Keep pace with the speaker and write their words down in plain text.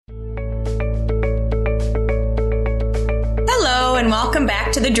and welcome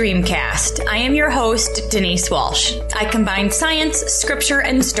back to the Dreamcast. I am your host, Denise Walsh. I combine science, scripture,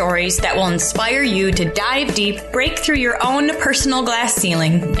 and stories that will inspire you to dive deep, break through your own personal glass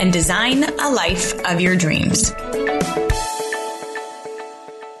ceiling, and design a life of your dreams.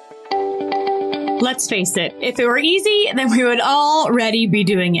 Let's face it, if it were easy, then we would already be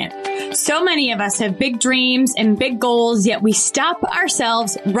doing it. So many of us have big dreams and big goals, yet we stop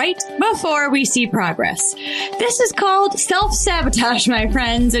ourselves right before we see progress. This is called self-sabotage, my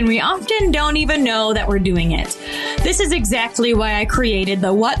friends, and we often don't even know that we're doing it. This is exactly why I created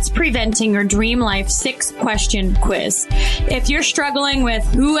the What's Preventing Your Dream Life 6-question quiz. If you're struggling with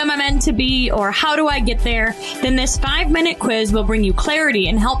who am I meant to be or how do I get there, then this 5-minute quiz will bring you clarity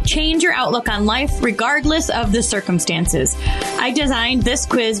and help change your outlook on life regardless of the circumstances. I designed this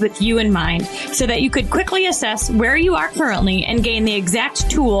quiz with you in mind so that you could quickly assess where you are currently and gain the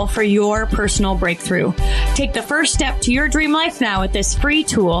exact tool for your personal breakthrough. Take the first step to your dream life now with this free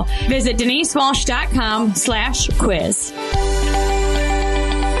tool. Visit denisewalsh.com/quiz.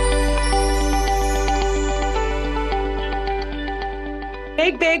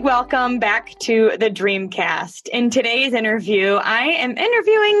 Big welcome back to the Dreamcast. In today's interview, I am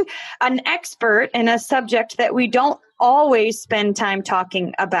interviewing an expert in a subject that we don't always spend time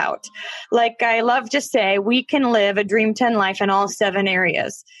talking about. Like I love to say, we can live a Dream 10 life in all 7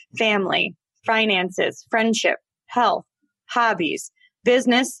 areas: family, finances, friendship, health, hobbies,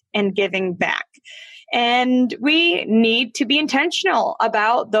 business, and giving back. And we need to be intentional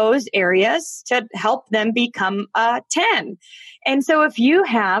about those areas to help them become a 10. And so if you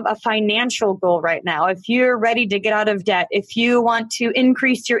have a financial goal right now, if you're ready to get out of debt, if you want to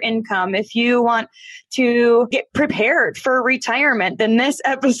increase your income, if you want to get prepared for retirement, then this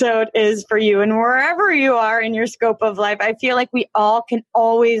episode is for you. And wherever you are in your scope of life, I feel like we all can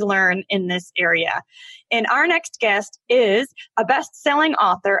always learn in this area. And our next guest is a best-selling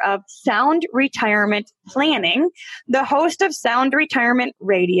author of Sound Retirement Planning, the host of Sound Retirement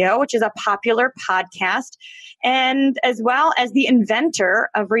Radio, which is a popular podcast, and as well as the inventor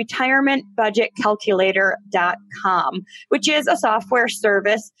of retirementbudgetcalculator.com, which is a software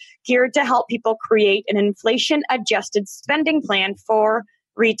service geared to help people create an inflation-adjusted spending plan for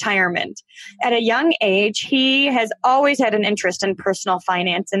retirement. At a young age, he has always had an interest in personal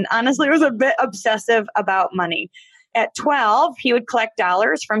finance and honestly was a bit obsessive about money. At 12, he would collect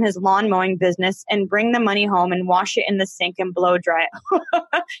dollars from his lawn mowing business and bring the money home and wash it in the sink and blow dry it.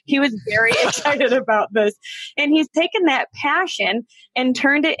 He was very excited about this. And he's taken that passion and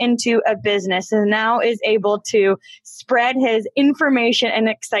turned it into a business and now is able to spread his information and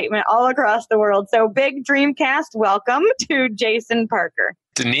excitement all across the world. So big Dreamcast, welcome to Jason Parker.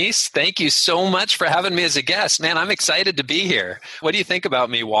 Denise, thank you so much for having me as a guest. Man, I'm excited to be here. What do you think about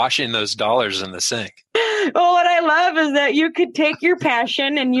me washing those dollars in the sink? Well, what I love is that you could take your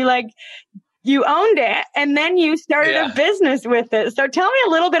passion and you owned it and then you started a business with it. So tell me a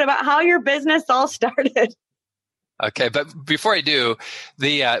little bit about how your business all started. Okay, but before I do,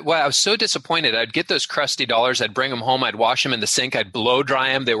 I was so disappointed. I'd get those crusty dollars, I'd bring them home, I'd wash them in the sink, I'd blow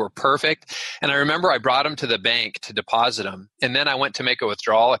dry them, they were perfect. And I remember I brought them to the bank to deposit them. And then I went to make a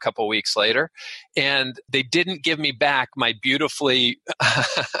withdrawal a couple weeks later, and they didn't give me back my beautifully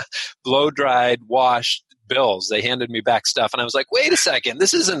blow-dried, washed bills. They handed me back stuff, and I was like, "Wait a second,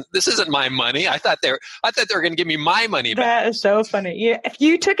 this isn't my money. I thought they were going to give me my money back." That is so funny.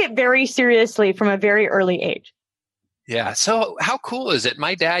 You took it very seriously from a very early age. Yeah. So how cool is it?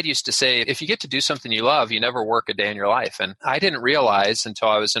 My dad used to say, if you get to do something you love, you never work a day in your life. And I didn't realize until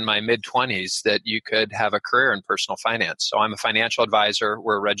I was in my mid-20s that you could have a career in personal finance. So I'm a financial advisor.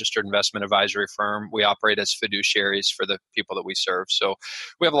 We're a registered investment advisory firm. We operate as fiduciaries for the people that we serve. So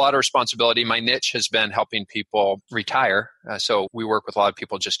we have a lot of responsibility. My niche has been helping people retire. So we work with a lot of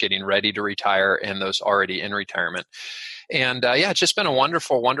people just getting ready to retire and those already in retirement. And it's just been a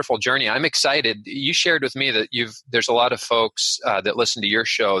wonderful, wonderful journey. I'm excited. You shared with me that there's a lot of folks that listen to your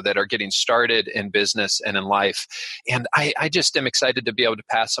show that are getting started in business and in life. And I just am excited to be able to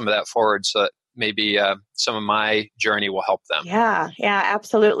pass some of that forward so that maybe some of my journey will help them. Yeah,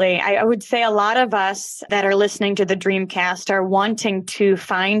 absolutely. I would say a lot of us that are listening to the Dreamcast are wanting to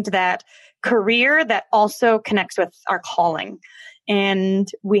find that career that also connects with our calling. And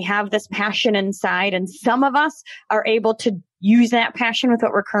we have this passion inside, and some of us are able to use that passion with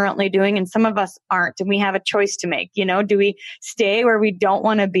what we're currently doing, and some of us aren't. And we have a choice to make. Do we stay where we don't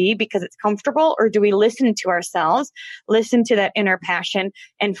want to be because it's comfortable, or do we listen to ourselves, listen to that inner passion,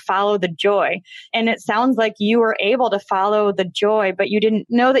 and follow the joy? And it sounds like you were able to follow the joy, but you didn't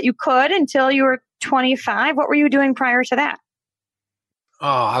know that you could until you were 25. What were you doing prior to that?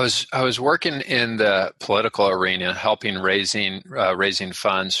 Oh, I was working in the political arena, helping raising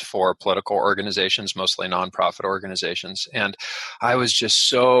funds for political organizations, mostly nonprofit organizations, and I was just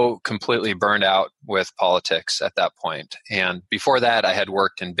so completely burned out with politics at that point. And before that, I had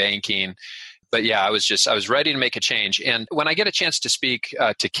worked in banking. But yeah, I was ready to make a change. And when I get a chance to speak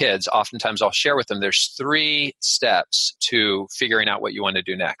to kids, oftentimes I'll share with them, there's 3 steps to figuring out what you want to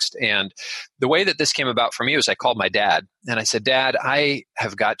do next. And the way that this came about for me was I called my dad and I said, Dad,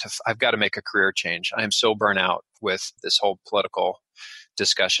 I've got to make a career change. I am so burnt out with this whole political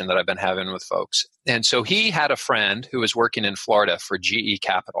discussion that I've been having with folks. And so he had a friend who was working in Florida for GE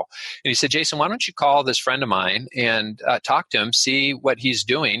Capital. And he said, Jason, why don't you call this friend of mine and talk to him, see what he's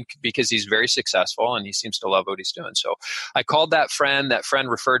doing, because he's very successful and he seems to love what he's doing. So I called that friend. That friend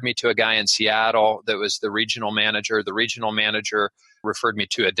referred me to a guy in Seattle that was the regional manager. The regional manager referred me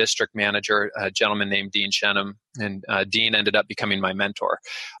to a district manager, a gentleman named Dean Shenham, and Dean ended up becoming my mentor.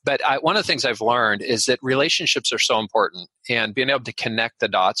 But one of the things I've learned is that relationships are so important and being able to connect the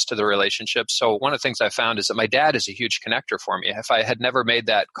dots to the relationships. So one of the things I found is that my dad is a huge connector for me. If I had never made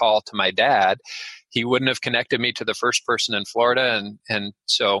that call to my dad, he wouldn't have connected me to the first person in Florida.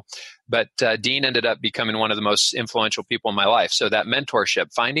 But Dean ended up becoming one of the most influential people in my life. So that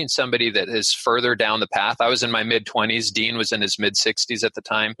mentorship, finding somebody that is further down the path. I was in my mid-20s. Dean was in his mid-60s at the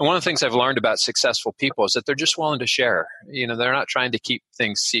time. And one of the things I've learned about successful people is that they're just willing to share. You know, they're not trying to keep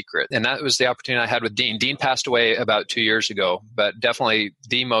things secret. And that was the opportunity I had with Dean. Dean passed away about 2 years ago, but definitely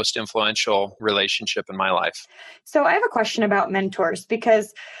the most influential relationship in my life. So I have a question about mentors,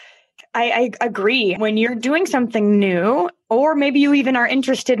 because I agree. When you're doing something new, or maybe you even are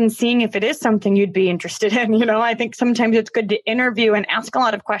interested in seeing if it is something you'd be interested in, I think sometimes it's good to interview and ask a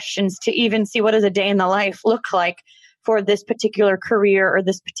lot of questions to even see what does a day in the life look like for this particular career or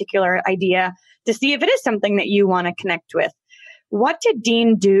this particular idea, to see if it is something that you want to connect with. What did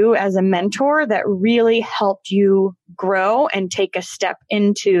Dean do as a mentor that really helped you grow and take a step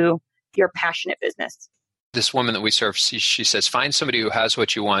into your passionate business? This woman that we serve, she says, find somebody who has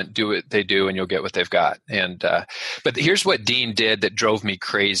what you want, do what they do, and you'll get what they've got. And but here's what Dean did that drove me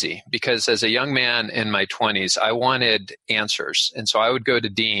crazy, because as a young man in my 20s, I wanted answers. And so I would go to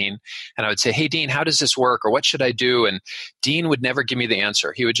Dean and I would say, hey, Dean, how does this work? Or what should I do? And Dean would never give me the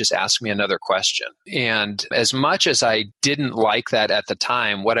answer. He would just ask me another question. And as much as I didn't like that at the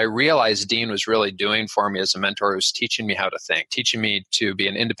time, what I realized Dean was really doing for me as a mentor was teaching me how to think, teaching me to be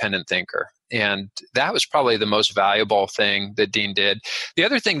an independent thinker. And that was probably the most valuable thing that Dean did. The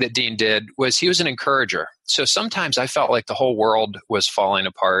other thing that Dean did was he was an encourager. So sometimes I felt like the whole world was falling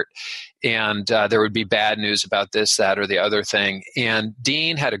apart and there would be bad news about this, that, or the other thing. And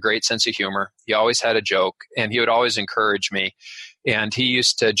Dean had a great sense of humor. He always had a joke, and he would always encourage me. And he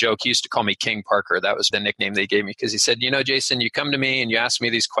used to joke, he used to call me King Parker. That was the nickname they gave me, because he said, Jason, you come to me and you ask me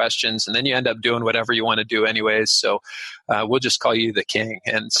these questions and then you end up doing whatever you want to do anyways. So we'll just call you the king.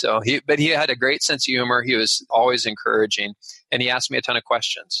 And so but he had a great sense of humor. He was always encouraging, and he asked me a ton of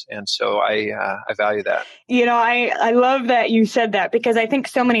questions. And so I value that. I love that you said that, because I think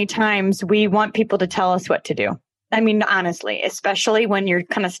so many times we want people to tell us what to do. I mean, honestly, especially when you're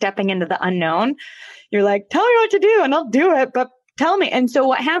kind of stepping into the unknown, you're like, tell me what to do and I'll do it. But tell me. And so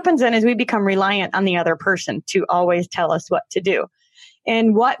what happens then is we become reliant on the other person to always tell us what to do.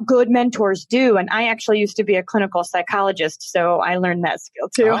 And what good mentors do, and I actually used to be a clinical psychologist, so I learned that skill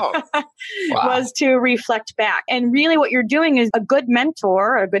too, was to reflect back. And really what you're doing is a good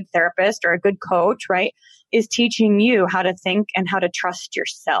mentor, a good therapist, or a good coach, right, is teaching you how to think and how to trust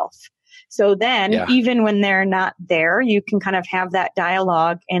yourself. So then even when they're not there, you can kind of have that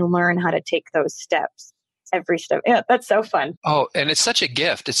dialogue and learn how to take those steps. Every step. Yeah, that's so fun. Oh, and it's such a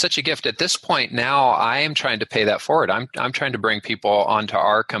gift. It's such a gift. At this point now, I am trying to pay that forward. I'm trying to bring people onto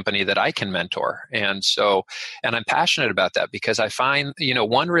our company that I can mentor. And I'm passionate about that, because I find,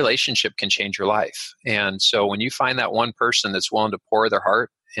 one relationship can change your life. And so when you find that one person that's willing to pour their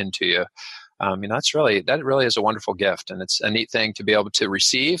heart into you, that really is a wonderful gift, and it's a neat thing to be able to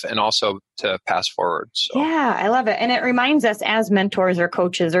receive and also to pass forward. So. Yeah, I love it. And it reminds us as mentors or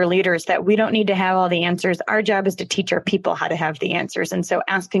coaches or leaders that we don't need to have all the answers. Our job is to teach our people how to have the answers. And so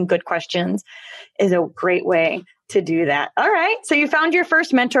asking good questions is a great way to do that. All right. So you found your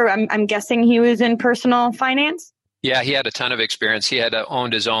first mentor. I'm guessing he was in personal finance? Yeah, he had a ton of experience. He had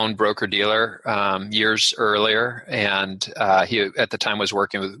owned his own broker-dealer years earlier, and he at the time was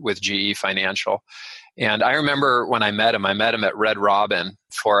working with GE Financial. And I remember when I met him at Red Robin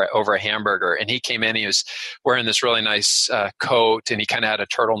over a hamburger, and he came in, he was wearing this really nice coat, and he kind of had a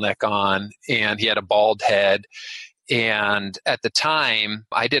turtleneck on, and he had a bald head. And at the time,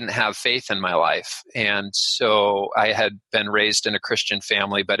 I didn't have faith in my life. And so I had been raised in a Christian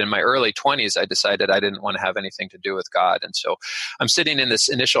family, but in my early 20s, I decided I didn't want to have anything to do with God. And so I'm sitting in this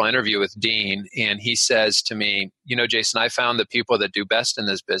initial interview with Dean, and he says to me, Jason, I found the people that do best in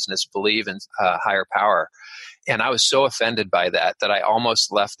this business believe in higher power. And I was so offended by that I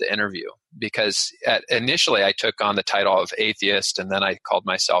almost left the interview, because initially I took on the title of atheist, and then I called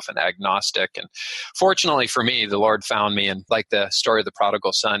myself an agnostic. And fortunately for me, the Lord found me, and like the story of the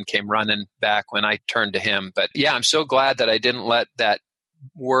prodigal son, came running back when I turned to him. But yeah, I'm so glad that I didn't let that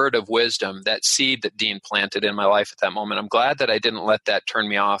word of wisdom, that seed that Dean planted in my life at that moment, I'm glad that I didn't let that turn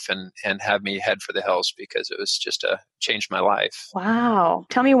me off and have me head for the hills, because it was just changed my life. Wow.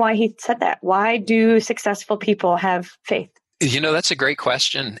 Tell me why he said that. Why do successful people have faith? That's a great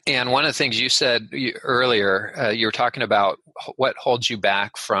question. And one of the things you said earlier, you were talking about what holds you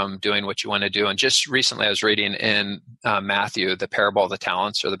back from doing what you want to do. And just recently I was reading in Matthew, the parable of the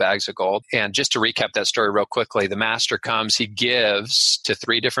talents or the bags of gold. And just to recap that story real quickly, the master comes, he gives to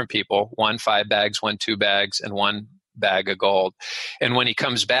 3 different people, 1 5 bags, 1 2 bags, and 1 bag of gold. And when he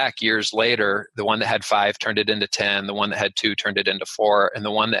comes back years later, the one that had 5 turned it into 10, the one that had 2 turned it into 4, and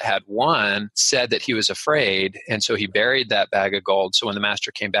the one that had 1 said that he was afraid, and so he buried that bag of gold. So when the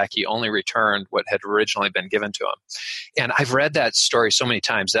master came back, he only returned what had originally been given to him. And I've read that story so many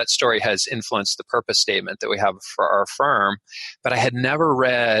times. That story has influenced the purpose statement that we have for our firm, but I had never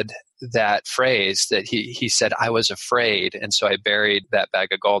read that phrase that he said, I was afraid, and so I buried that bag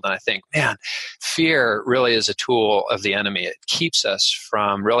of gold. And I think, man, fear really is a tool of the enemy. It keeps us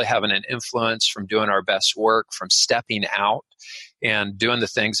from really having an influence, from doing our best work, from stepping out and doing the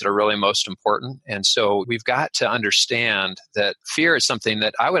things that are really most important. And so we've got to understand that fear is something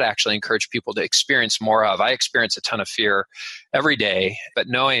that I would actually encourage people to experience more of. I experience a ton of fear every day, but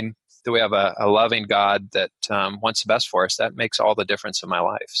knowing that we have a loving God that wants the best for us, that makes all the difference in my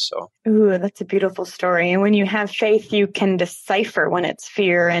life. So, ooh, that's a beautiful story. And when you have faith, you can decipher when it's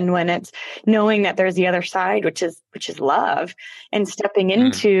fear and when it's knowing that there's the other side, which is love, and stepping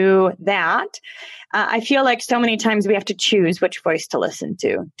into that. I feel like so many times we have to choose which voice to listen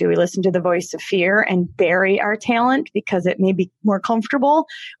to. Do we listen to the voice of fear and bury our talent because it may be more comfortable?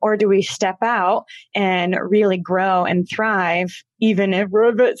 Or do we step out and really grow and thrive, even if we're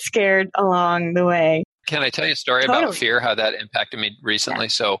a bit scared along the way? Can I tell you a story about fear, how that impacted me recently?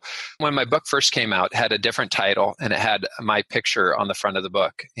 Yeah. So when my book first came out, it had a different title, and it had my picture on the front of the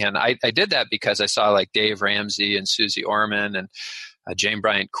book. And I did that because I saw like Dave Ramsey and Susie Orman and Jane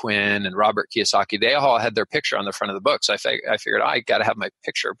Bryant Quinn and Robert Kiyosaki, they all had their picture on the front of the book. So I figured, I got to have my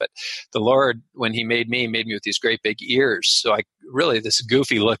picture. But the Lord, when he made me with these great big ears. So this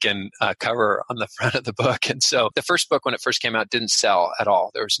goofy looking cover on the front of the book. And so the first book, when it first came out, didn't sell at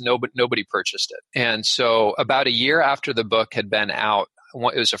all. There was nobody purchased it. And so about a year after the book had been out,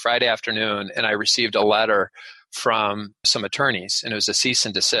 it was a Friday afternoon, and I received a letter from some attorneys, and it was a cease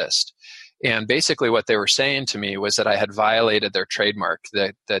and desist. And basically what they were saying to me was that I had violated their trademark.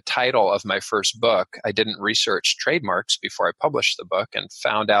 The title of my first book, I didn't research trademarks before I published the book, and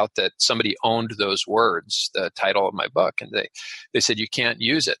found out that somebody owned those words, the title of my book, and they said, you can't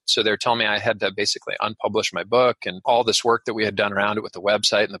use it. So they're telling me I had to basically unpublish my book and all this work that we had done around it with the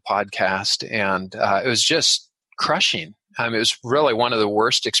website and the podcast. And it was just crushing. It was really one of the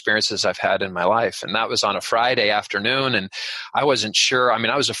worst experiences I've had in my life. And that was on a Friday afternoon. And I wasn't sure.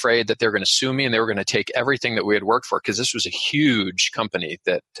 I was afraid that they were going to sue me and they were going to take everything that we had worked for, because this was a huge company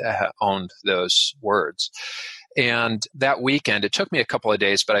that owned those words. And that weekend, it took me a couple of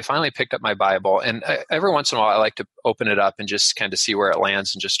days, but I finally picked up my Bible. And every once in a while, I like to open it up and just kind of see where it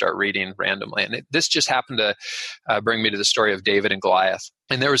lands and just start reading randomly. And this just happened to bring me to the story of David and Goliath.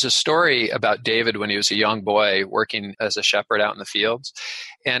 And there was a story about David when he was a young boy working as a shepherd out in the fields.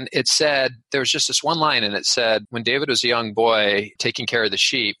 And it said, there was just this one line, and it said, when David was a young boy taking care of the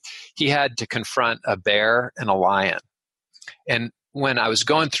sheep, he had to confront a bear and a lion. And when I was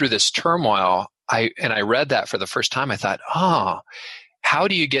going through this turmoil, I read that for the first time, I thought, how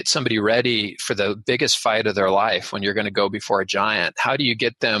do you get somebody ready for the biggest fight of their life when you're going to go before a giant? How do you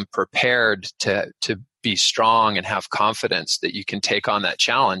get them prepared to be strong and have confidence that you can take on that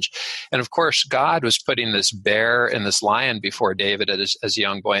challenge? And of course, God was putting this bear and this lion before David as a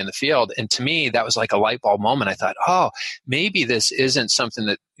young boy in the field. And to me, that was like a light bulb moment. I thought, maybe this isn't something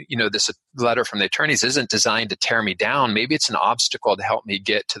that, this letter from the attorneys isn't designed to tear me down. Maybe it's an obstacle to help me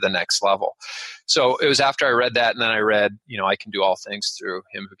get to the next level. So it was after I read that, and then I read, I can do all things through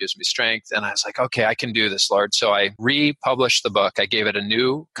him who gives me strength. And I was like, okay, I can do this, Lord. So I republished the book. I gave it a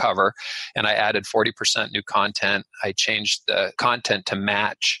new cover, and I added 40% new content. I changed the content to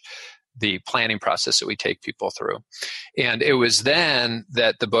match the planning process that we take people through. And it was then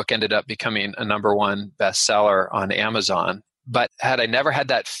that the book ended up becoming a #1 bestseller on Amazon. But had I never had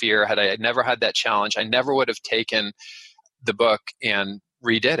that fear, had I never had that challenge, I never would have taken the book and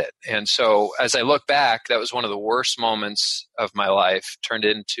redid it. And so as I look back, that was one of the worst moments of my life, turned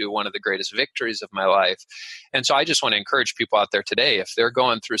into one of the greatest victories of my life. And so I just want to encourage people out there today, if they're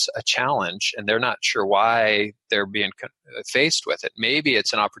going through a challenge and they're not sure why they're being faced with it, maybe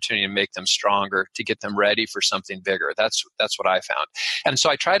it's an opportunity to make them stronger, to get them ready for something bigger. That's what I found. And so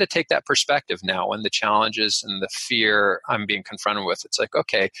I try to take that perspective now when the challenges and the fear I'm being confronted with, it's like,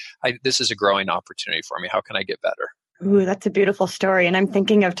 okay, this is a growing opportunity for me. How can I get better? Ooh, that's a beautiful story. And I'm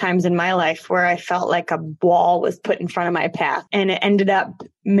thinking of times in my life where I felt like a wall was put in front of my path, and it ended up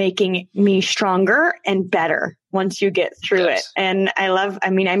making me stronger and better once you get through it. And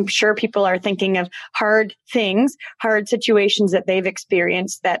I'm sure people are thinking of hard things, hard situations that they've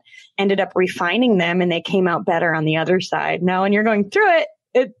experienced that ended up refining them, and they came out better on the other side. Now, when you're going through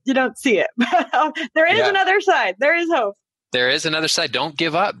it, you don't see it. There is another side. There is hope. There is another side. Don't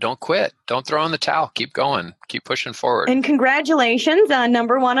give up. Don't quit. Don't throw in the towel. Keep going. Keep pushing forward. And congratulations on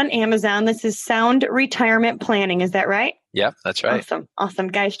 #1 on Amazon. This is Sound Retirement Planning. Is that right? Yep, that's right. Awesome.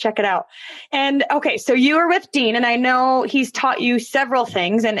 Guys, check it out. And okay, so you were with Dean, and I know he's taught you several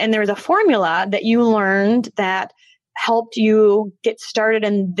things, and there's a formula that you learned that helped you get started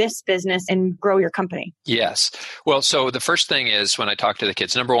in this business and grow your company. Yes. Well, so the first thing is when I talk to the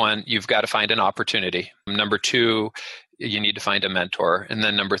kids, #1, you've got to find an opportunity. #2, you need to find a mentor. And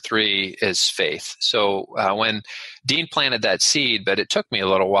then #3 is faith. So when Dean planted that seed, but it took me a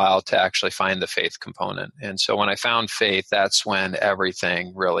little while to actually find the faith component. And so when I found faith, that's when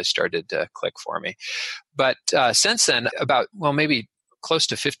everything really started to click for me. But since then, maybe close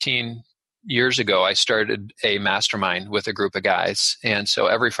to 15 years ago, I started a mastermind with a group of guys. And so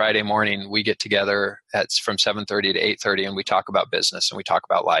every Friday morning, we get together from 7:30 to 8:30, and we talk about business, and we talk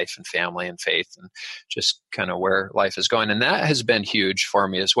about life and family and faith and just kind of where life is going. And that has been huge for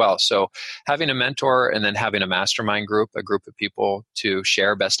me as well. So having a mentor and then having a mastermind group, a group of people to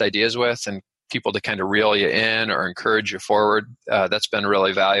share best ideas with and people to kind of reel you in or encourage you forward, that's been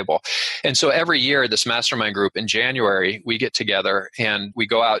really valuable. And so every year, this mastermind group in January, we get together and we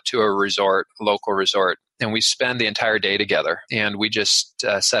go out to a local resort, and we spend the entire day together. And we just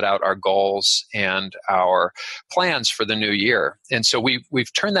set out our goals and our plans for the new year. And so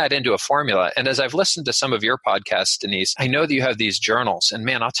we've turned that into a formula. And as I've listened to some of your podcasts, Denise, I know that you have these journals. And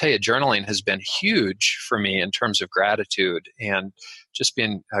man, I'll tell you, journaling has been huge for me in terms of gratitude and just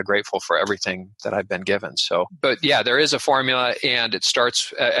being grateful for everything that I've been given. So, but yeah, there is a formula, and it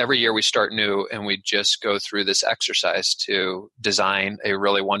starts every year we start new, and we just go through this exercise to design a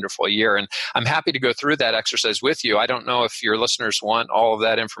really wonderful year. And I'm happy to go through that exercise with you. I don't know if your listeners want all of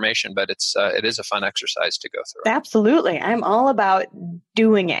that information, but it is a fun exercise to go through. Absolutely. I'm all about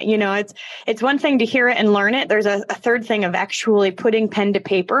doing it. You know, it's one thing to hear it and learn it. There's a third thing of actually putting pen to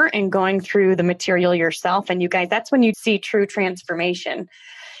paper and going through the material yourself. And you guys, that's when you see true transformation.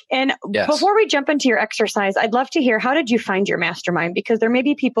 And yes. Before we jump into your exercise, I'd love to hear, how did you find your mastermind? Because there may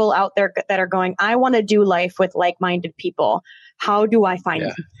be people out there that are going, I want to do life with like-minded people. How do I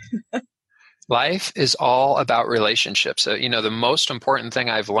find them? Life is all about relationships. So, the most important thing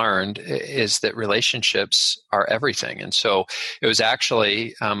I've learned is that relationships are everything. And so it was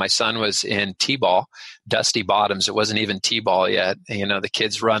actually, my son was in T-ball, dusty bottoms. It wasn't even T-ball yet. The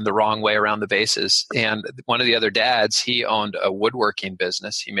kids run the wrong way around the bases. And one of the other dads, he owned a woodworking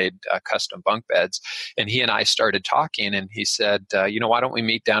business. He made custom bunk beds. And he and I started talking, and he said, why don't we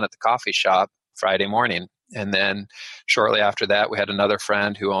meet down at the coffee shop Friday morning? And then shortly after that, we had another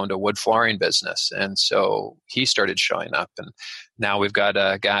friend who owned a wood flooring business. And so he started showing up. And now we've got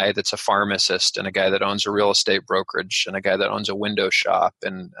a guy that's a pharmacist, and a guy that owns a real estate brokerage, and a guy that owns a window shop,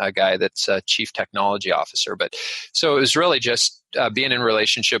 and a guy that's a chief technology officer. But so it was really just being in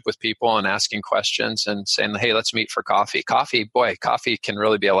relationship with people and asking questions and saying, hey, let's meet for coffee. Coffee can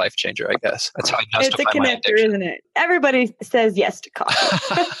really be a life changer, I guess. That's how I justify my addiction. It's a connector, isn't it? Everybody says yes to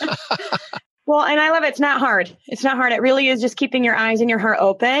coffee. Well, and I love it. It's not hard. It's not hard. It really is just keeping your eyes and your heart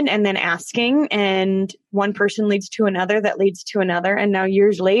open and then asking. And one person leads to another that leads to another. And now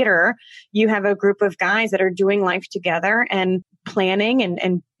years later, you have a group of guys that are doing life together and planning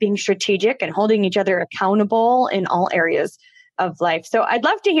and being strategic and holding each other accountable in all areas of life. So I'd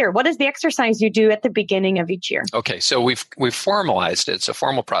love to hear, what is the exercise you do at the beginning of each year? Okay, so we've formalized it. It's a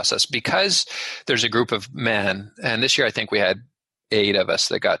formal process because there's a group of men. And this year, I think we had 8 of us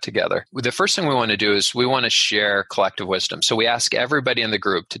that got together. The first thing we want to do is we want to share collective wisdom. So we ask everybody in the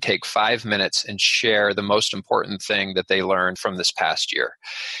group to take 5 minutes and share the most important thing that they learned from this past year.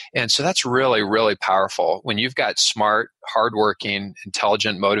 And so that's really, really powerful. When you've got smart, hardworking,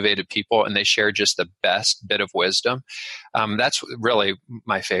 intelligent, motivated people and they share just the best bit of wisdom, that's really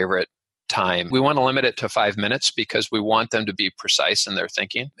my favorite time. We want to limit it to 5 minutes because we want them to be precise in their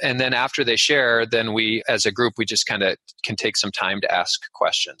thinking. And then after they share, then we, as a group, we just kind of can take some time to ask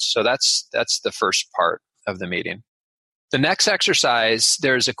questions. So that's the first part of the meeting. The next exercise,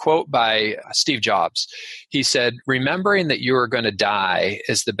 there's a quote by Steve Jobs. He said, "Remembering that you are going to die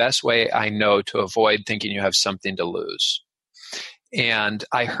is the best way I know to avoid thinking you have something to lose." And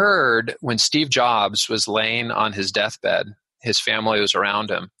I heard when Steve Jobs was laying on his deathbed, his family was around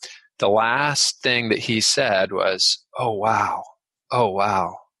him. The last thing that he said was, "Oh, wow, oh,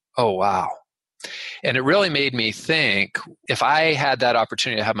 wow, oh, wow." And it really made me think, if I had that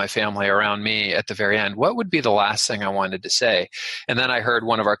opportunity to have my family around me at the very end, what would be the last thing I wanted to say? And then I heard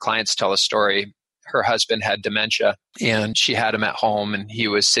one of our clients tell a story. Her husband had dementia and she had him at home and he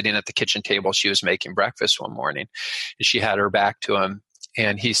was sitting at the kitchen table. She was making breakfast one morning and she had her back to him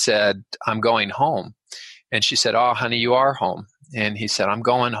and he said, "I'm going home." And she said, "Oh, honey, you are home." And he said, "I'm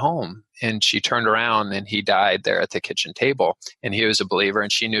going home." And she turned around and he died there at the kitchen table. And he was a believer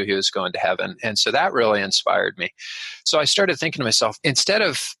and she knew he was going to heaven. And so that really inspired me. So I started thinking to myself, instead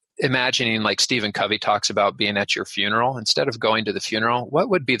of imagining like Stephen Covey talks about being at your funeral, instead of going to the funeral, what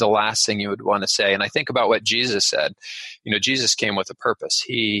would be the last thing you would want to say? And I think about what Jesus said. You know, Jesus came with a purpose.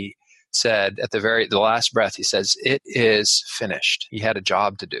 He said at the last breath, he says, "It is finished." He had a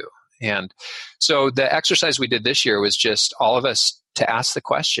job to do. And so the exercise we did this year was just all of us to ask the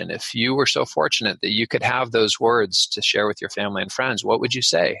question, if you were so fortunate that you could have those words to share with your family and friends, what would you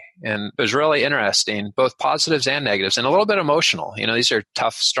say? And it was really interesting, both positives and negatives, and a little bit emotional. You know, these are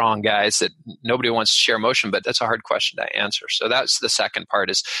tough, strong guys that nobody wants to share emotion, but that's a hard question to answer. So that's the second part,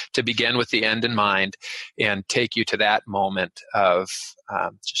 is to begin with the end in mind and take you to that moment of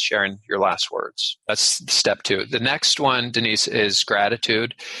just sharing your last words. That's step 2. The next one, Denise, is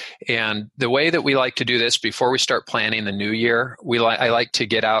gratitude. And the way that we like to do this before we start planning the new year, I like to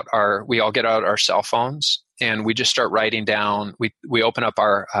we all get out our cell phones and we just start writing down, we open up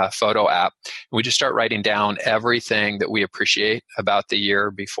our photo app and we just start writing down everything that we appreciate about the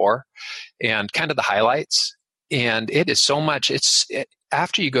year before and kind of the highlights. And it is so much,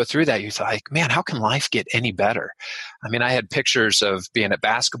 after you go through that, you're like, man, how can life get any better? I mean, I had pictures of being at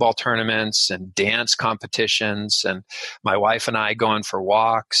basketball tournaments and dance competitions and my wife and I going for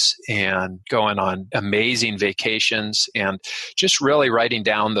walks and going on amazing vacations and just really writing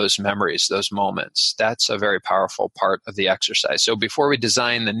down those memories, those moments. That's a very powerful part of the exercise. So before we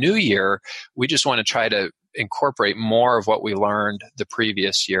design the new year, we just want to try to incorporate more of what we learned the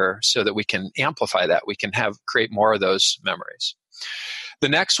previous year so that we can amplify that. We can create more of those memories. The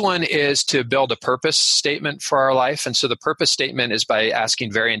next one is to build a purpose statement for our life. And so the purpose statement is by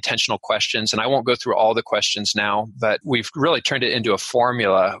asking very intentional questions. And I won't go through all the questions now, but we've really turned it into a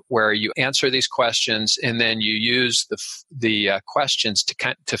formula where you answer these questions and then you use the questions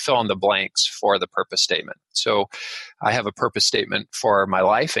to fill in the blanks for the purpose statement. So I have a purpose statement for my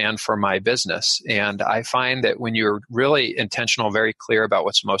life and for my business. And I find that when you're really intentional, very clear about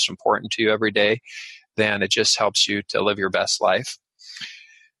what's most important to you every day, then it just helps you to live your best life.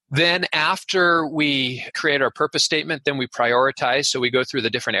 Then after we create our purpose statement, then we prioritize. So we go through the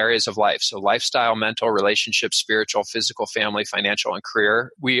different areas of life. So lifestyle, mental, relationships, spiritual, physical, family, financial, and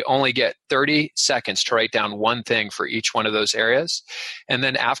career. We only get 30 seconds to write down one thing for each one of those areas. And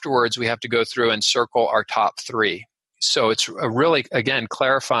then afterwards, we have to go through and circle our top 3. So it's a really, again,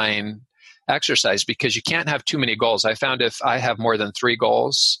 clarifying exercise because you can't have too many goals. I found if I have more than 3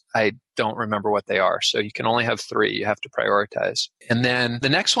 goals, I don't remember what they are. So you can only have 3. You have to prioritize. And then the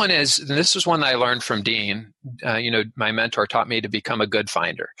next one is, and this is one that I learned from Dean. My mentor taught me to become a good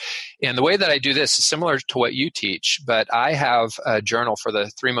finder. And the way that I do this is similar to what you teach, but I have a journal for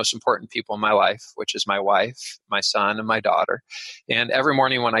the 3 most important people in my life, which is my wife, my son, and my daughter. And every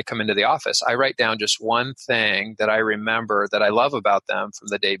morning when I come into the office, I write down just one thing that I remember that I love about them from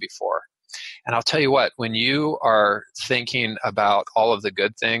the day before. And I'll tell you what, when you are thinking about all of the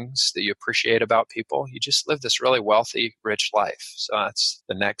good things that you appreciate about people, you just live this really wealthy, rich life. So that's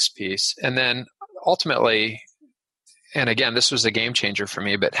the next piece. And then ultimately, and again, this was a game changer for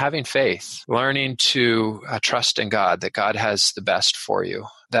me, but having faith, learning to trust in God, that God has the best for you.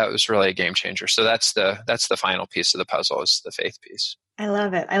 That was really a game changer. So that's the final piece of the puzzle, is the faith piece. I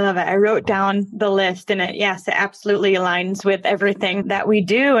love it. I love it. I wrote down the list and it absolutely aligns with everything that we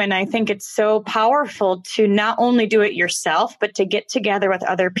do. And I think it's so powerful to not only do it yourself, but to get together with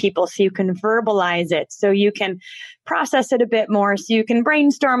other people so you can verbalize it, so you can process it a bit more, so you can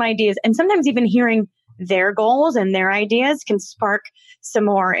brainstorm ideas. And sometimes even hearing their goals and their ideas can spark some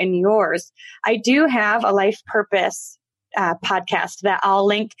more in yours. I do have a life purpose podcast that I'll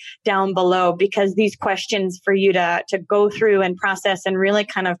link down below, because these questions for you to go through and process and really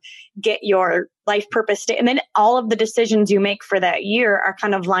kind of get your life purpose. And then all of the decisions you make for that year are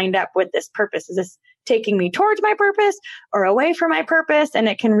kind of lined up with this purpose. Is this taking me towards my purpose or away from my purpose? And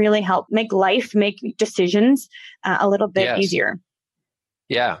it can really help make decisions a little bit easier.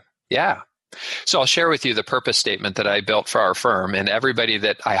 Yeah. Yeah. So I'll share with you the purpose statement that I built for our firm, and everybody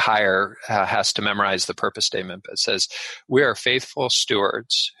that I hire has to memorize the purpose statement. It says, we are faithful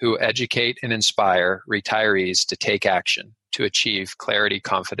stewards who educate and inspire retirees to take action to achieve clarity,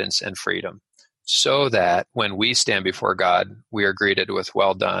 confidence, and freedom, so that when we stand before God, we are greeted with,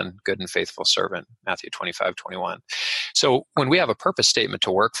 well done, good and faithful servant, Matthew 25:21. So when we have a purpose statement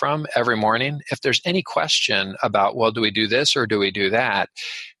to work from every morning, if there's any question about, well, do we do this or do we do that?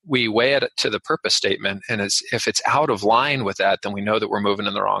 We weigh it to the purpose statement, and if it's out of line with that, then we know that we're moving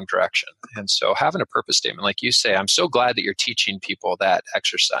in the wrong direction. And so having a purpose statement, like you say, I'm so glad that you're teaching people that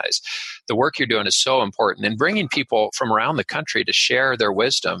exercise. The work you're doing is so important, and bringing people from around the country to share their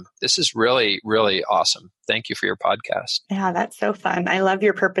wisdom. This is really, really awesome. Thank you for your podcast. Yeah, that's so fun. I love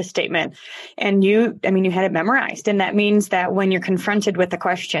your purpose statement. And you had it memorized. And that means that when you're confronted with a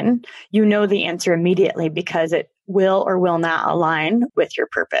question, you know the answer immediately because it will or will not align with your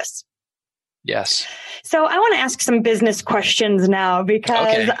purpose. Yes. So I want to ask some business questions now,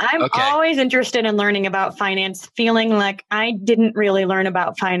 because I'm always interested in learning about finance, feeling like I didn't really learn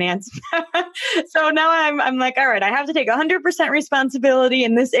about finance. So now I'm like, all right, I have to take 100% responsibility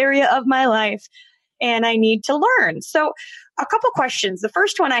in this area of my life, and I need to learn. So a couple questions. The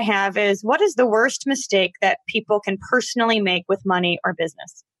first one I have is, what is the worst mistake that people can personally make with money or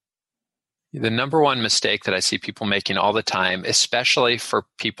business? The number one mistake that I see people making all the time, especially for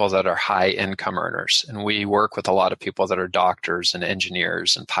people that are high income earners, and we work with a lot of people that are doctors and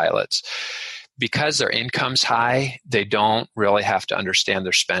engineers and pilots, because their income's high, they don't really have to understand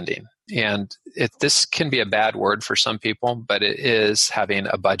their spending. And this can be a bad word for some people, but it is having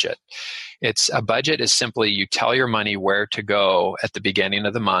a budget. A budget is simply you tell your money where to go at the beginning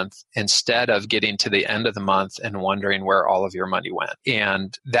of the month instead of getting to the end of the month and wondering where all of your money went.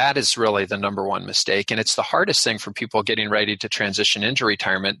 And that is really the number one mistake. And it's the hardest thing for people getting ready to transition into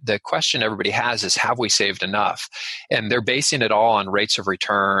retirement. The question everybody has is, have we saved enough? And they're basing it all on rates of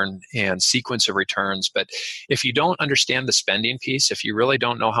return and sequence of returns. But if you don't understand the spending piece, if you really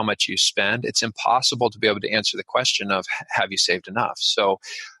don't know how much you spend, it's impossible to be able to answer the question of, have you saved enough? So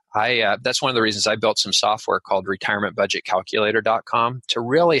that's one of the reasons I built some software called retirementbudgetcalculator.com to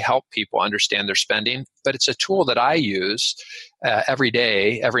really help people understand their spending. But it's a tool that I use every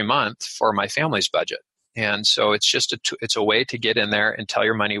day, every month for my family's budget. And so it's just it's a way to get in there and tell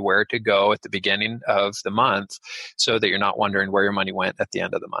your money where to go at the beginning of the month so that you're not wondering where your money went at the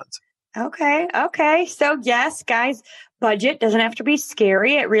end of the month. Okay. So yes, guys, budget doesn't have to be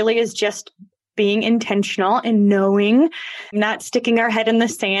scary. It really is just being intentional and knowing, not sticking our head in the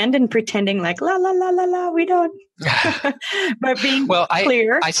sand and pretending like, la, la, la, la, la, we don't. But being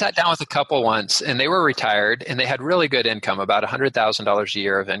clear. I sat down with a couple once, and they were retired, and they had really good income, about $100,000 a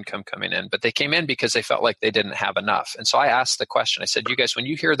year of income coming in. But they came in because they felt like they didn't have enough. And so I asked the question, I said, you guys, when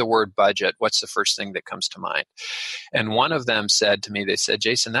you hear the word budget, what's the first thing that comes to mind? And one of them said to me, they said,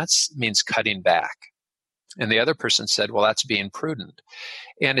 Jason, that means cutting back. And the other person said, well, that's being prudent.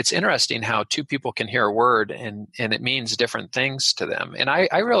 And it's interesting how two people can hear a word and it means different things to them. And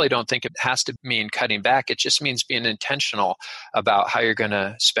I really don't think it has to mean cutting back. It just means being intentional about how you're going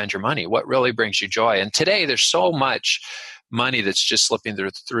to spend your money, what really brings you joy. And today there's so much money that's just slipping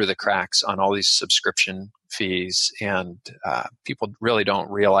through the cracks on all these subscription fees. And people really don't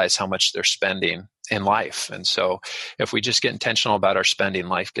realize how much they're spending in life. And so if we just get intentional about our spending,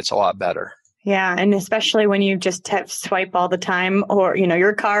 life gets a lot better. Yeah. And especially when you just have swipe all the time, or,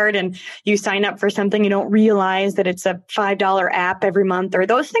 your card, and you sign up for something, you don't realize that it's a $5 app every month, or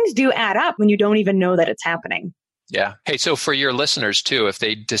those things do add up when you don't even know that it's happening. Yeah. Hey, so for your listeners too, if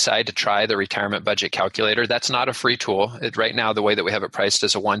they decide to try the Retirement Budget Calculator, that's not a free tool. Right now, the way that we have it priced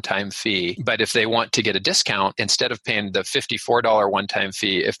is a one-time fee. But if they want to get a discount, instead of paying the $54 one-time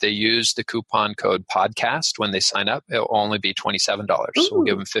fee, if they use the coupon code podcast when they sign up, it'll only be $27. Ooh. So we'll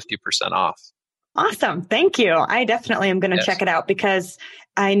give them 50% off. Awesome. Thank you. I definitely am going to check it out, because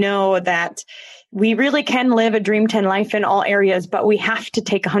I know that we really can live a Dream 10 life in all areas, but we have to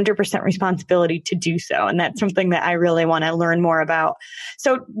take 100% responsibility to do so. And that's something that I really want to learn more about.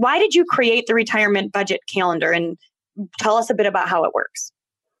 So why did you create the retirement budget calendar, and tell us a bit about how it works?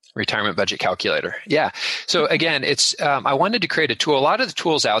 Retirement budget calculator. Yeah. So again, it's I wanted to create a tool. A lot of the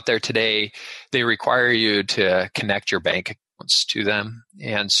tools out there today, they require you to connect your bank accounts to them.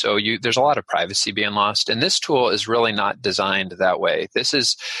 And so there's a lot of privacy being lost. And this tool is really not designed that way.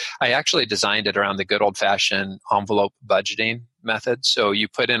 I actually designed it around the good old fashioned envelope budgeting method. So you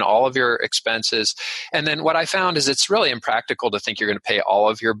put in all of your expenses. And then what I found is it's really impractical to think you're going to pay all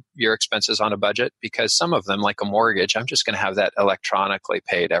of your expenses on a budget, because some of them, like a mortgage, I'm just going to have that electronically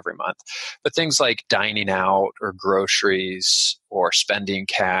paid every month. But things like dining out or groceries or spending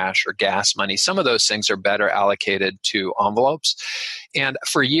cash or gas money, some of those things are better allocated to envelopes. And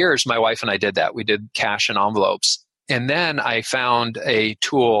for years, my wife and I did that. We did cash and envelopes. And then I found a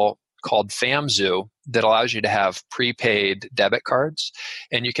tool called FAMZoo that allows you to have prepaid debit cards,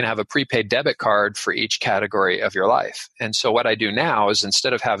 and you can have a prepaid debit card for each category of your life. And so what I do now is,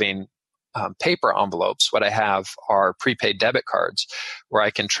 instead of having paper envelopes, what I have are prepaid debit cards where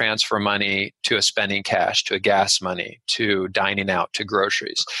I can transfer money to a spending cash, to a gas money, to dining out, to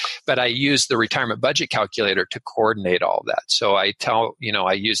groceries. But I use the retirement budget calculator to coordinate all of that. So I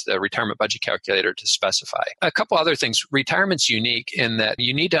use the retirement budget calculator to specify. A couple other things. Retirement's unique in that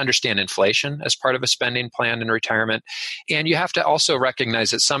you need to understand inflation as part of a spending plan in retirement. And you have to also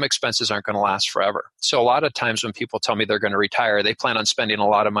recognize that some expenses aren't going to last forever. So a lot of times when people tell me they're going to retire, they plan on spending a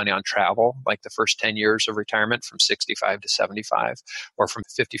lot of money on travel, like the first 10 years of retirement, from 65 to 75 or from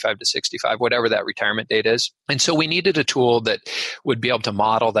 55 to 65, whatever that retirement date is. And so we needed a tool that would be able to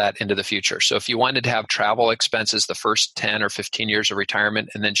model that into the future. So if you wanted to have travel expenses the first 10 or 15 years of retirement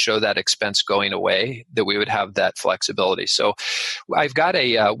and then show that expense going away, that we would have that flexibility. So I've got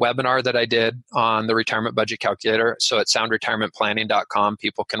a webinar that I did on the retirement budget calculator. So at soundretirementplanning.com,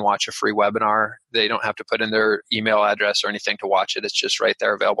 people can watch a free webinar. They don't have to put in their email address or anything to watch it. It's just right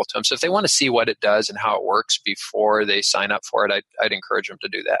there available to them. So if they want to see what it does and how it works before they sign up for it, I'd encourage them to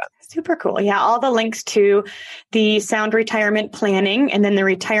do that. Super cool. Yeah, all the links to the Sound Retirement Planning and then the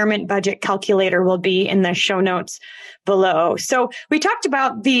Retirement Budget Calculator will be in the show notes below. So we talked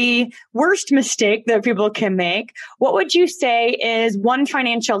about the worst mistake that people can make. What would you say is one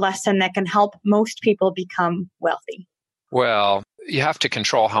financial lesson that can help most people become wealthy? Well, you have to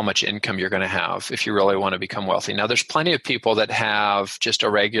control how much income you're going to have if you really want to become wealthy. Now, there's plenty of people that have just a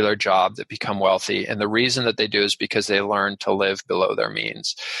regular job that become wealthy. And the reason that they do is because they learn to live below their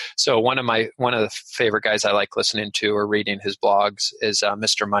means. So one of the favorite guys I like listening to or reading his blogs is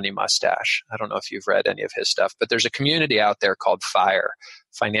Mr. Money Mustache. I don't know if you've read any of his stuff, but there's a community out there called FIRE,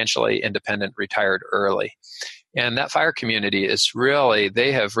 Financially Independent Retired Early. And that FIRE community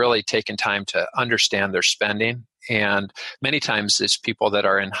they have really taken time to understand their spending. And many times it's people that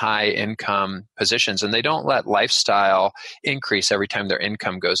are in high income positions, and they don't let lifestyle increase every time their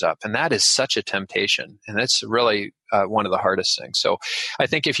income goes up. And that is such a temptation. And that's really one of the hardest things. So I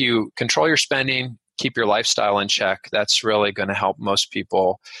think if you control your spending, keep your lifestyle in check, that's really going to help most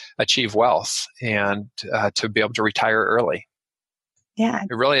people achieve wealth and to be able to retire early. Yeah.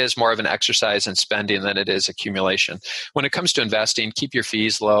 It really is more of an exercise in spending than it is accumulation. When it comes to investing, keep your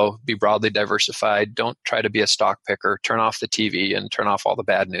fees low, be broadly diversified. Don't try to be a stock picker. Turn off the TV and turn off all the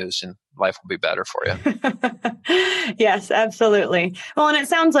bad news, and life will be better for you. Yes, absolutely. Well, and it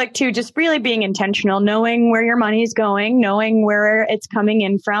sounds like too, just really being intentional, knowing where your money's going, knowing where it's coming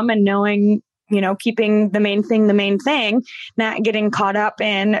in from, and knowing, keeping the main thing, not getting caught up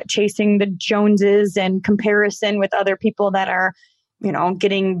in chasing the Joneses and comparison with other people that are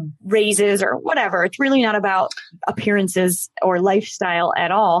getting raises or whatever. It's really not about appearances or lifestyle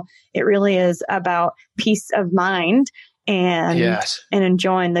at all. It really is about peace of mind and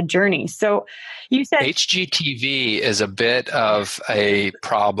enjoying the journey. So you said HGTV is a bit of a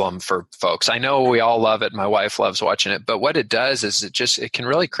problem for folks. I know we all love it. My wife loves watching it, but what it does is it can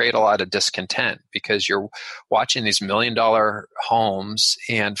really create a lot of discontent, because you're watching these $1 million homes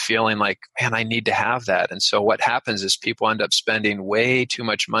and feeling like, man, I need to have that. And so what happens is people end up spending way too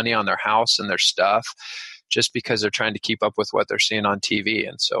much money on their house and their stuff, just because they're trying to keep up with what they're seeing on TV.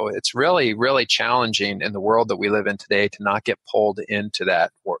 And so it's really, really challenging in the world that we live in today to not get pulled into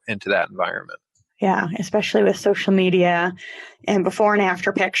that environment. Yeah, especially with social media and before and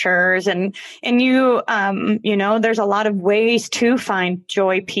after pictures. And you, there's a lot of ways to find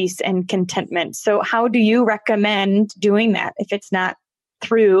joy, peace, and contentment. So how do you recommend doing that if it's not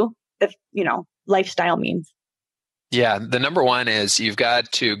through the, lifestyle means? Yeah, the number one is you've got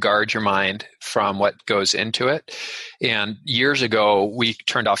to guard your mind from what goes into it. And years ago, we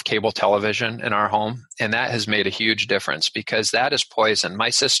turned off cable television in our home, and that has made a huge difference because that is poison.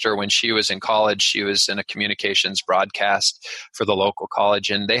 My sister, when she was in college, she was in a communications broadcast for the local college,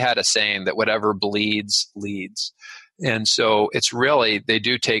 and they had a saying that whatever bleeds, leads. And so it's really, they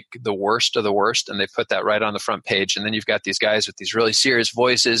do take the worst of the worst and they put that right on the front page. And then you've got these guys with these really serious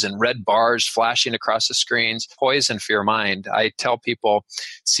voices and red bars flashing across the screens. Poison for your mind. I tell people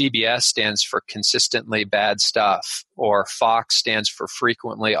CBS stands for consistently bad stuff, or Fox stands for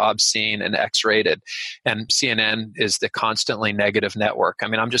frequently obscene and X-rated. And CNN is the constantly negative network. I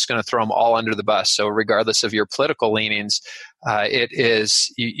mean, I'm just going to throw them all under the bus. So regardless of your political leanings, it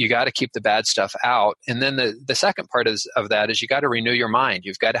is, you got to keep the bad stuff out. And then the second part of that is you got to renew your mind.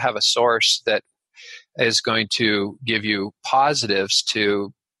 You've got to have a source that is going to give you positives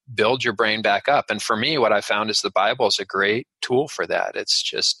to build your brain back up. And for me, what I found is the Bible is a great tool for that. It's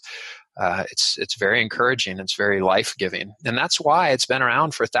just, it's very encouraging. It's very life-giving. And that's why it's been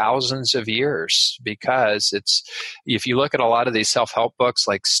around for thousands of years, because it's, if you look at a lot of these self-help books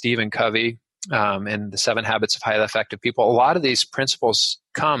like Stephen Covey, and the 7 Habits of Highly Effective People, a lot of these principles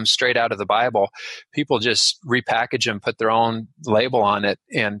come straight out of the Bible. People just repackage them, put their own label on it,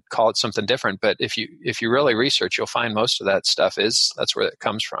 and call it something different. But if you really research, you'll find most of that stuff that's where it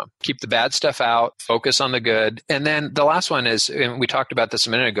comes from. Keep the bad stuff out, focus on the good. And then the last one is, and we talked about this a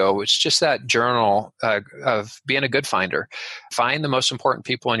minute ago, it's just that journal of being a good finder. Find the most important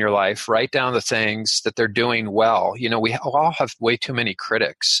people in your life, write down the things that they're doing well. You know, we all have way too many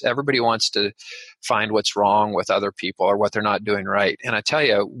critics. Everybody wants to find what's wrong with other people or what they're not doing right. And I tell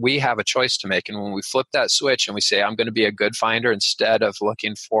you, we have a choice to make. And when we flip that switch and we say, I'm going to be a good finder instead of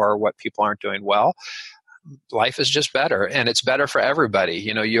looking for what people aren't doing well, life is just better. And it's better for everybody.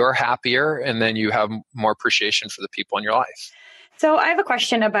 You know, you're happier, and then you have more appreciation for the people in your life. So I have a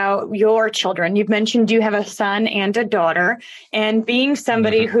question about your children. You've mentioned you have a son and a daughter, and being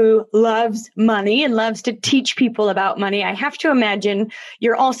somebody who loves money and loves to teach people about money, I have to imagine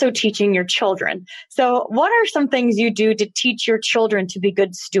you're also teaching your children. So what are some things you do to teach your children to be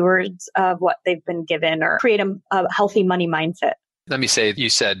good stewards of what they've been given, or create a healthy money mindset? Let me say,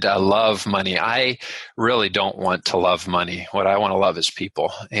 you said love money. I really don't want to love money. What I want to love is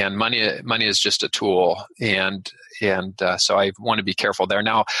people, and money is just a tool. And so I want to be careful there.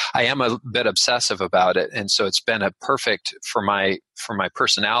 Now, I am a bit obsessive about it, and so it's been a perfect for my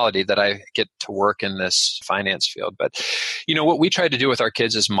personality that I get to work in this finance field. But, you know, what we try to do with our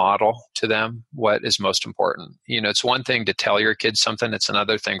kids is model to them what is most important. You know, it's one thing to tell your kids something, it's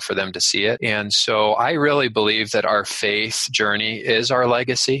another thing for them to see it. And so I really believe that our faith journey is our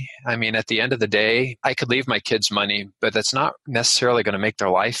legacy. I mean, at the end of the day, I could leave my kids money, but that's not necessarily going to make their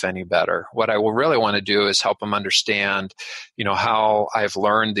life any better. What I will really want to do is help them understand, you know, how I've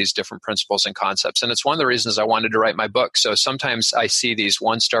learned these different principles and concepts. And it's one of the reasons I wanted to write my book. So sometimes I see these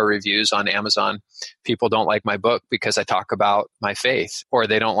 1-star reviews on Amazon. People don't like my book because I talk about my faith, or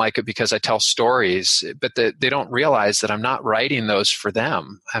they don't like it because I tell stories, but they don't realize that I'm not writing those for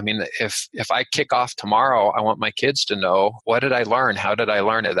them. I mean, if I kick off tomorrow, I want my kids to know, what did I learn? How did I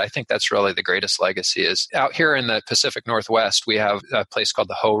learn it? I think that's really the greatest legacy. Is out here in the Pacific Northwest, we have a place called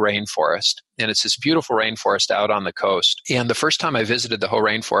the Hoh Rainforest. And it's this beautiful rainforest out on the coast. And the first time I visited the Hoh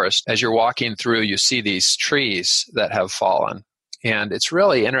Rainforest, as you're walking through, you see these trees that have fallen. And it's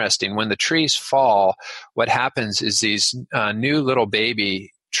really interesting. When the trees fall, what happens is these new little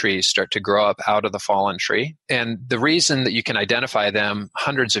baby trees start to grow up out of the fallen tree. And the reason that you can identify them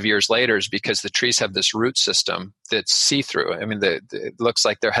hundreds of years later is because the trees have this root system that's see-through. I mean, it looks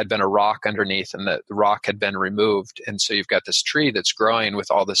like there had been a rock underneath, and the rock had been removed. And so you've got this tree that's growing with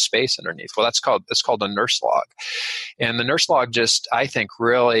all this space underneath. Well, that's called a nurse log. And the nurse log just, I think,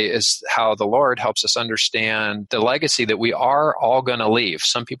 really is how the Lord helps us understand the legacy that we are all going to leave.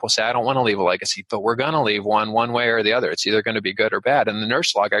 Some people say, I don't want to leave a legacy, but we're going to leave one way or the other. It's either going to be good or bad. And the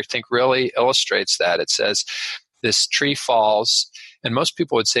nurse log, I think, really illustrates that. It says this tree falls, and most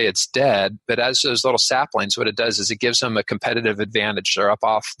people would say it's dead, but as those little saplings, what it does is it gives them a competitive advantage. They're up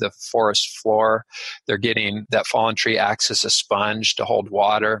off the forest floor. They're getting, that fallen tree acts as a sponge to hold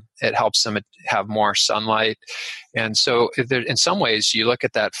water. It helps them have more sunlight. And so in some ways, you look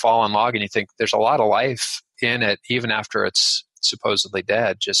at that fallen log and you think there's a lot of life in it, even after it's supposedly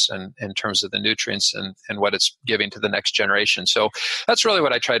dead, just in terms of the nutrients and what it's giving to the next generation. So that's really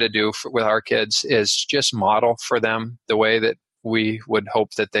what I try to do with our kids, is just model for them the way that we would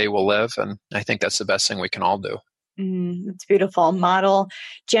hope that they will live. And I think that's the best thing we can all do. It's beautiful. Model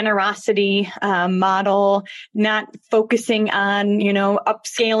generosity, model not focusing on,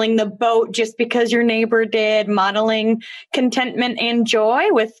 upscaling the boat just because your neighbor did, modeling contentment and joy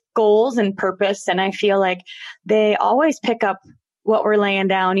with goals and purpose. And I feel like they always pick up what we're laying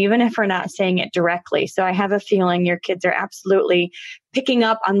down, even if we're not saying it directly. So I have a feeling your kids are absolutely picking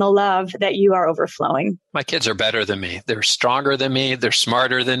up on the love that you are overflowing. My kids are better than me. They're stronger than me. They're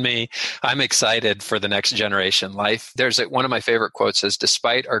smarter than me. I'm excited for the next generation. One of my favorite quotes is,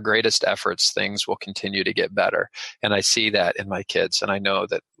 despite our greatest efforts, things will continue to get better. And I see that in my kids, and I know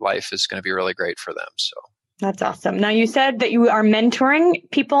that life is going to be really great for them. So that's awesome. Now, you said that you are mentoring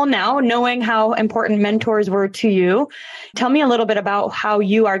people now, knowing how important mentors were to you. Tell me a little bit about how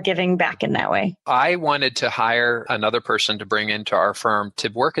you are giving back in that way. I wanted to hire another person to bring into our firm to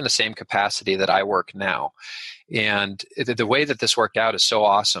work in the same capacity that I work now. And the way that this worked out is so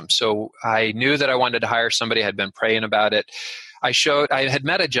awesome. So I knew that I wanted to hire somebody. I had been praying about it. I had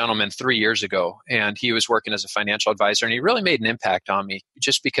met a gentleman 3 years ago, and he was working as a financial advisor, and he really made an impact on me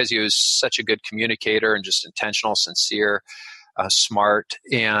just because he was such a good communicator and just intentional, sincere, smart,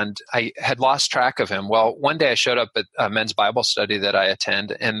 and I had lost track of him. Well, one day I showed up at a men's Bible study that I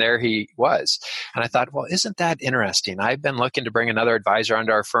attend, and there he was. And I thought, well, isn't that interesting? I've been looking to bring another advisor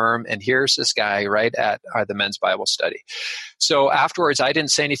onto our firm, and here's this guy right at the men's Bible study. So afterwards, I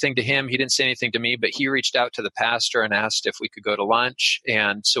didn't say anything to him. He didn't say anything to me, but he reached out to the pastor and asked if we could go to lunch.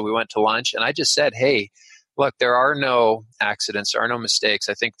 And so we went to lunch, and I just said, hey, look, there are no accidents, there are no mistakes.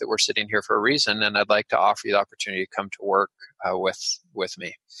 I think that we're sitting here for a reason, and I'd like to offer you the opportunity to come to work with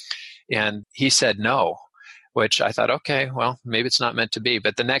me. And he said no, which I thought, okay, well, maybe it's not meant to be.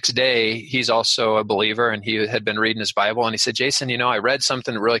 But the next day, he's also a believer, and he had been reading his Bible, and he said, Jason, I read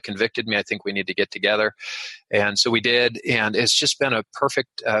something that really convicted me. I think we need to get together. And so we did, and it's just been a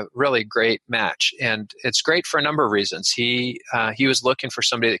perfect, really great match. And it's great for a number of reasons. He was looking for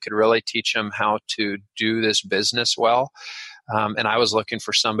somebody that could really teach him how to do this business well. And I was looking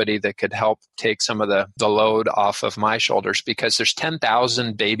for somebody that could help take some of the load off of my shoulders, because there's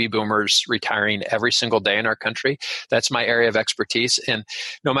 10,000 baby boomers retiring every single day in our country. That's my area of expertise. And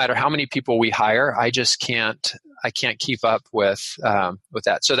no matter how many people we hire, I can't keep up with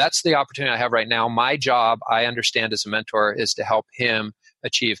that. So that's the opportunity I have right now. My job, I understand as a mentor, is to help him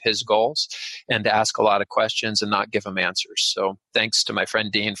achieve his goals and to ask a lot of questions and not give him answers. So thanks to my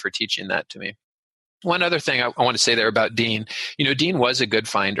friend Dean for teaching that to me. One other thing I want to say there about Dean, Dean was a good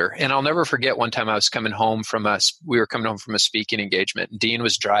finder. And I'll never forget one time we were coming home from a speaking engagement, and Dean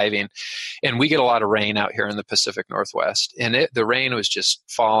was driving, and we get a lot of rain out here in the Pacific Northwest. And the rain was just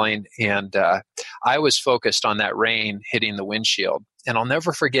falling, and I was focused on that rain hitting the windshield. And I'll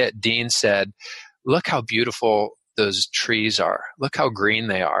never forget, Dean said, look how beautiful those trees are. Look how green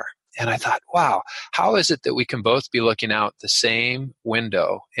they are. And I thought, wow, how is it that we can both be looking out the same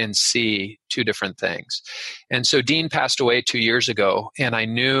window and see two different things? And so Dean passed away 2 years ago, and I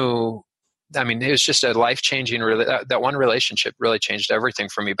knew, it was just a life-changing, that one relationship really changed everything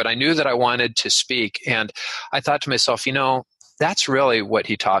for me. But I knew that I wanted to speak, and I thought to myself, that's really what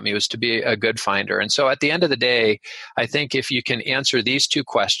he taught me, was to be a good finder. And so at the end of the day, I think if you can answer these two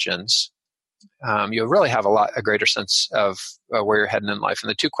questions, you'll really have a greater sense of where you're heading in life. And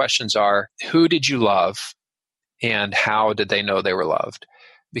the two questions are, who did you love, and how did they know they were loved?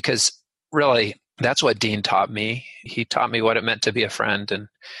 Because really, that's what Dean taught me. He taught me what it meant to be a friend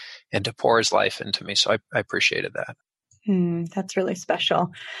and to pour his life into me. So I appreciated that. That's really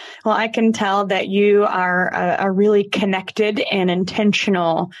special. Well, I can tell that you are a really connected and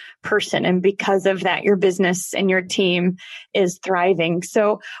intentional person. And because of that, your business and your team is thriving.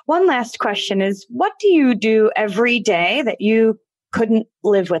 So one last question is, what do you do every day that you couldn't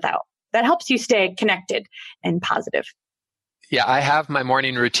live without, that helps you stay connected and positive? Yeah, I have my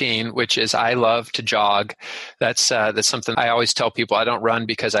morning routine, which is I love to jog. That's something I always tell people. I don't run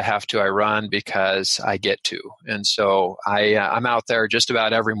because I have to. I run because I get to. And so I'm out there just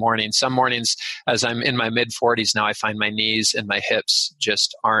about every morning. Some mornings, as I'm in my mid-40s now, I find my knees and my hips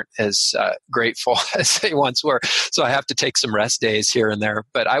just aren't as grateful as they once were. So I have to take some rest days here and there.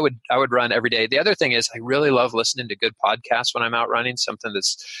 But I would run every day. The other thing is I really love listening to good podcasts when I'm out running, something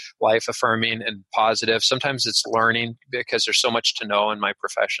that's life-affirming and positive. Sometimes it's learning because there's so much to know in my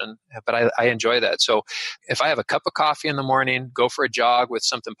profession, but I enjoy that. So if I have a cup of coffee in the morning, go for a jog with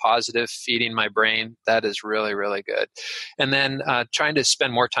something positive feeding my brain, that is really, really good. And then trying to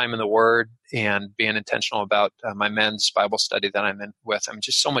spend more time in the Word and being intentional about my men's Bible study that I'm in with. I'm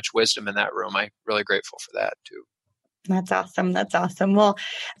just so much wisdom in that room. I'm really grateful for that too. That's awesome. That's awesome. Well,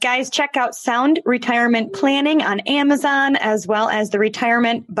 guys, check out Sound Retirement Planning on Amazon, as well as the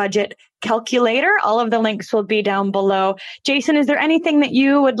Retirement Budget calculator. All of the links will be down below. Jason, is there anything that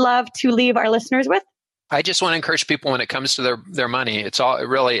you would love to leave our listeners with? I just want to encourage people when it comes to their money, it's all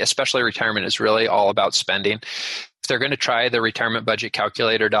really, especially retirement, is really all about spending. If they're going to try the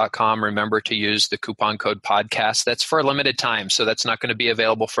retirementbudgetcalculator.com, remember to use the coupon code podcast. That's for a limited time, so that's not going to be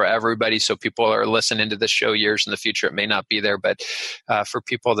available for everybody. So people are listening to this show years in the future, it may not be there. But for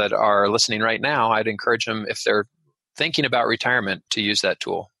people that are listening right now, I'd encourage them, if they're thinking about retirement, to use that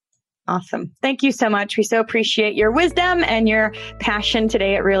tool. Awesome. Thank you so much. We so appreciate your wisdom and your passion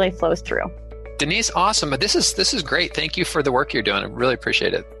today. It really flows through. Denise, awesome. This is great. Thank you for the work you're doing. I really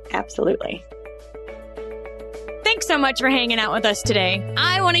appreciate it. Absolutely. Thanks so much for hanging out with us today.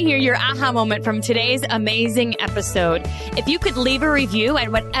 I want to hear your aha moment from today's amazing episode. If you could leave a review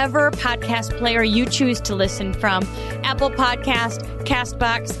at whatever podcast player you choose to listen from, Apple Podcast,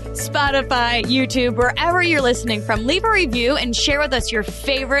 CastBox, Spotify, YouTube, wherever you're listening from, leave a review and share with us your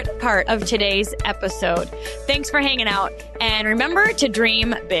favorite part of today's episode. Thanks for hanging out, and remember to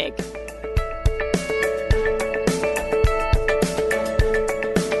dream big.